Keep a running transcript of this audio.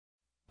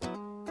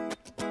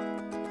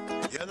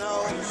You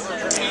know,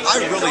 I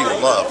really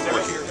love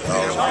working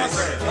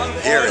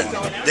here in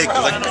Big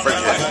Lick,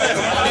 Virginia.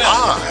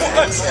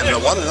 I am the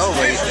one and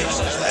only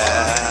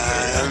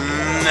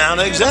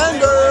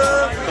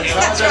Alexander.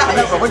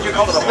 What you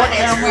call it, a what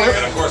camera?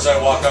 And of course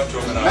I walk up to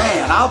him and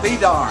Man, I'll be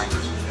darned.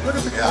 Look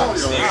at the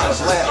quality of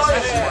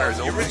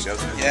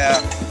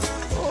Yeah.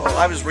 Well,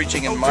 I was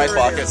reaching in my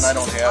pocket and I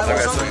don't have it.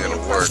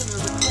 it'll work.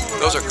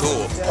 Those are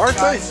cool. Aren't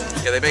they?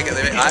 Yeah, they make it.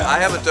 I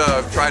haven't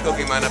tried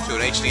hooking mine up to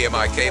an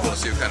HDMI cable to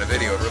see what kind of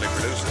video it really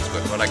produces,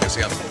 but what I can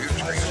see on the computer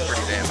screen is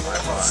pretty damn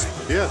high.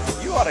 Yeah.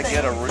 You ought to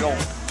get a real...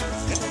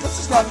 This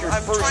is not your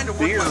first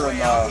beer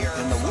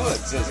in the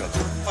woods, is it?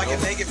 If I can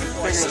make it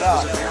before I sit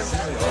out.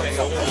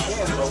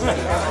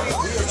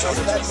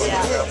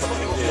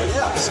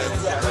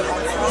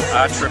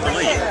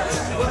 IEEE.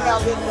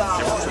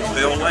 From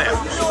Bill Lamb.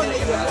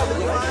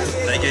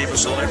 They gave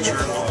us a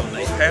lecture on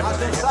the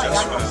patenting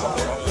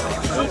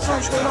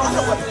just well.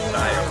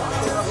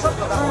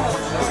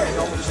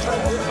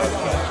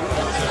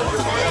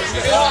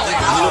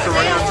 Look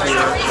around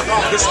here.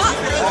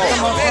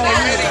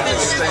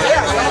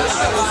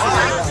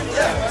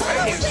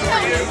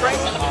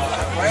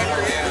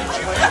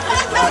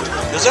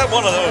 Is that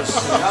one of those?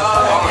 You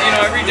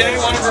know, every day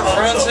one of her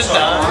friends had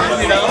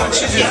died, you know, and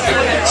she's just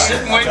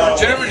sitting waiting for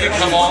Jennifer to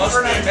come on,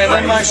 and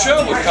then my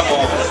show would come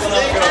on.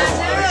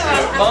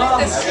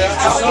 Mom,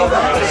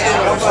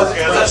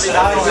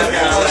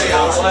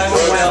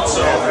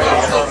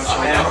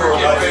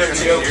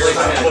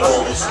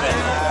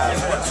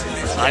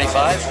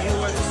 '95.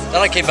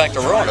 Then I came back to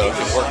Roanoke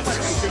and worked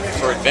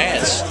for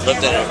Advance.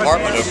 Lived in an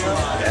apartment over.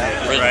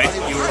 Right,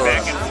 you were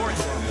back in.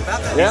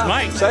 Yeah.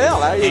 Mike. So, yeah,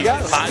 there you go.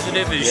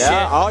 Positive as Yeah.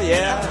 shit. Oh,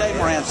 yeah. Dave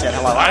Moran said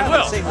hello. I will.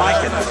 haven't seen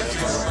Mike in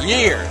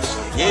years.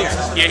 Yeah,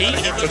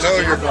 To know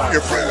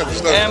your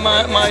friends. and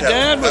my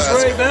dad was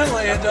Ray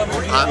Bentley at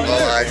WROV. I know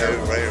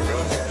Ray really.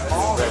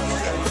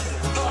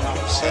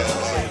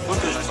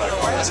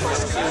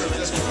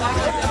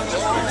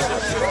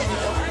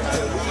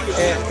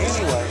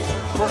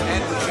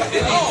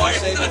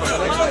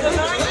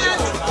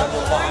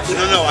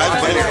 No,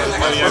 I've been here. I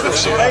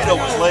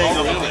was laying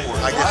on the floor.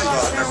 I guess you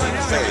don't remember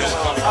his face.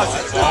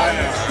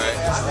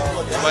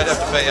 You might have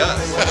to pay us.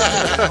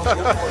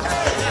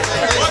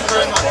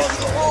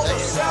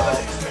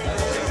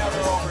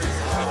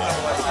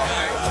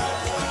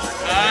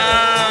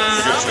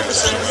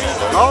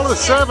 All the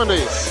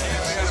 70s.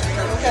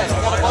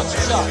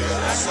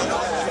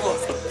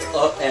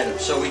 Adam,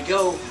 so we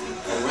go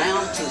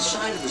around to the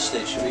side of the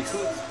station. We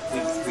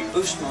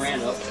boost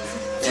Moran up,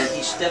 and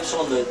he steps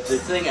on the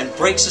thing and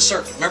breaks the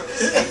circuit. Remember?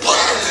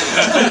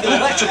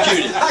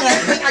 Electrocuted.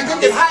 I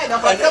couldn't get high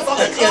enough. I kept on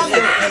the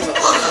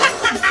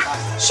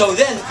So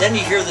then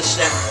you hear the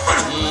sound.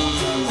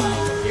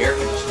 The air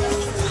conditioner.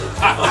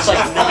 It's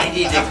like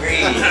 90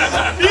 degrees.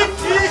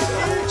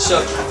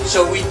 So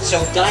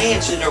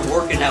Diane's in there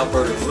working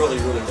Alberta really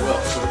well.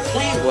 So the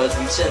plan was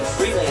we'd send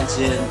freelance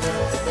in.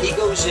 He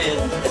goes in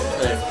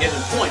at a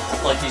given point,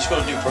 like he's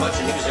going to do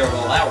production. He was there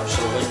all hours,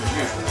 so it wasn't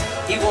usual.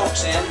 He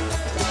walks in,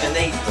 and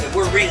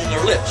we're reading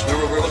their lips.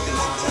 Remember, we're looking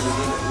at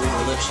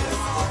their lips here.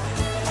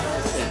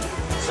 And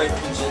Fred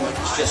comes in like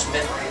he's just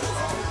met.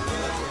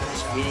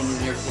 He's meeting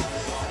and everything.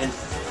 And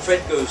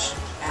Fred goes,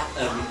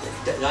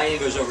 Diane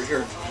goes over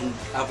here, and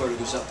Alberta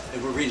goes up,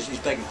 and we're reading. He's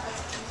begging,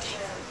 "Don't take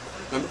her."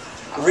 Remember?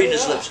 We're reading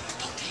his lips.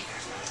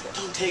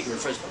 Don't take her. And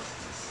Fred's going,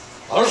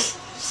 I'm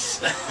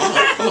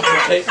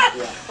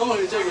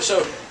gonna take her.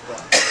 So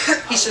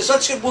he says,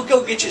 we'll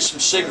go get you some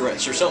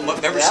cigarettes or something.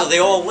 Remember? So they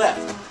all left.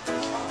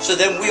 So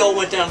then we all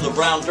went down to the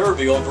Brown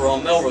Derby over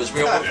on Melrose.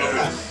 We all went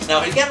over.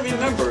 Now you got to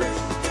remember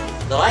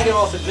that I get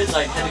off at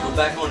midnight and had to go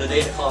back on at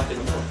 8 o'clock in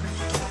the morning.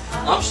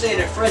 I'm staying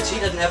at Fred's. He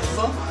doesn't have a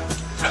phone.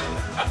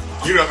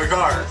 You don't have a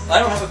car. I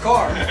don't have a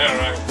car.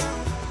 Right.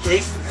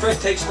 Fred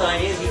takes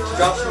Diane. He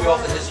drops me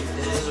off at his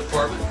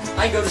apartment.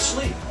 I go to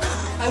sleep.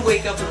 I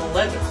wake up at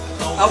 11.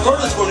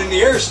 Alberta's been in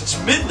the air since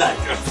midnight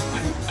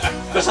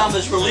because I'm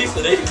his relief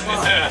at 8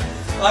 o'clock.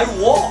 I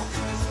walk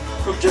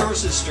from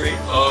Jefferson Street.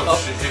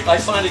 I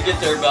finally get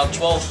there about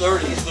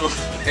 12:30. He's still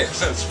there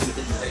since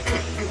midnight,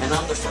 and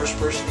I'm the first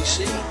person he's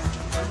seen.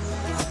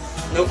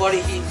 Nobody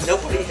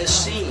has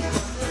seen.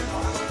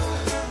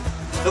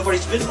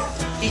 Nobody's been there.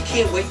 He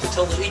can't wait to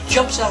tell us. He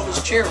jumps out of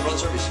his chair and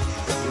runs over.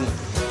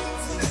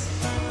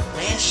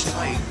 Last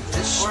night,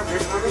 this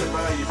stripper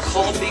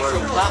called me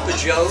from Papa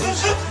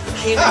Joe's,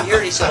 came in here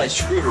and he said, I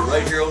screwed her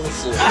right here on the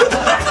floor.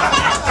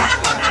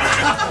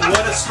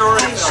 What a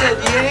story. I said,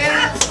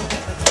 yeah,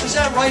 is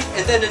that right?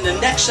 And then in the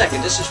next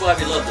second, this is why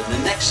we loved him, in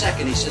the next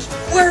second he says,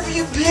 where have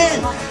you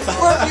been?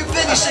 Where have you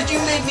been? He said, you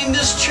made me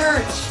miss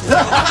church.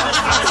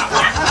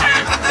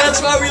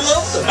 That's why we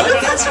loved him.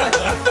 Right?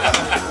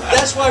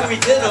 That's why we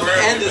did him.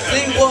 And the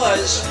thing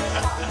was,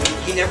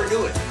 he never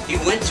knew it. He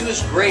went to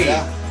his grave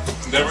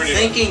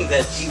thinking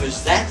that he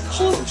was that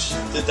close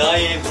to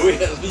Diane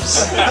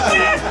Williams.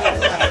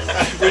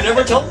 We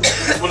never told him.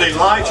 When they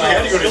lied, you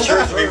had to go to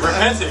church to be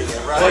repenting.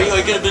 Well,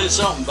 it could have been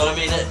something, but I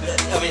mean,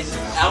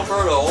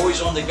 Alberta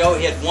always on the go.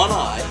 He had one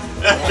eye.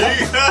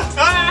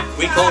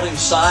 We called him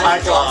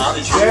Cyclops,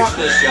 the Jewish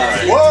disc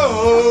jockey.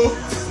 Whoa!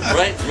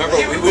 Right? Remember,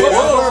 we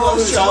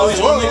was always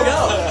on the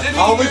go.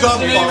 Always on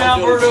the Name phone.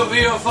 Alberto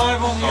VO5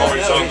 on the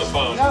Always on the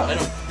phone.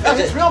 No,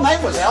 his real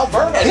name was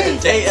Alberto.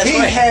 That's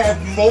right.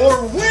 had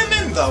more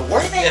women though.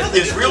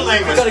 His real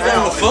name was Gotta go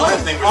on the phone.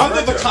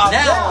 Under the top.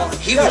 Now,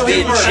 he would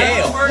be in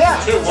jail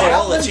for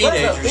all the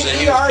teenagers that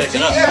he was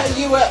picking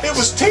up. It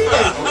was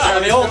teenagers. I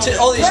mean, all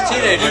these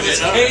teenagers,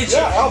 you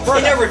know.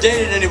 He never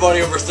dated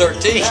anybody over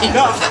 13.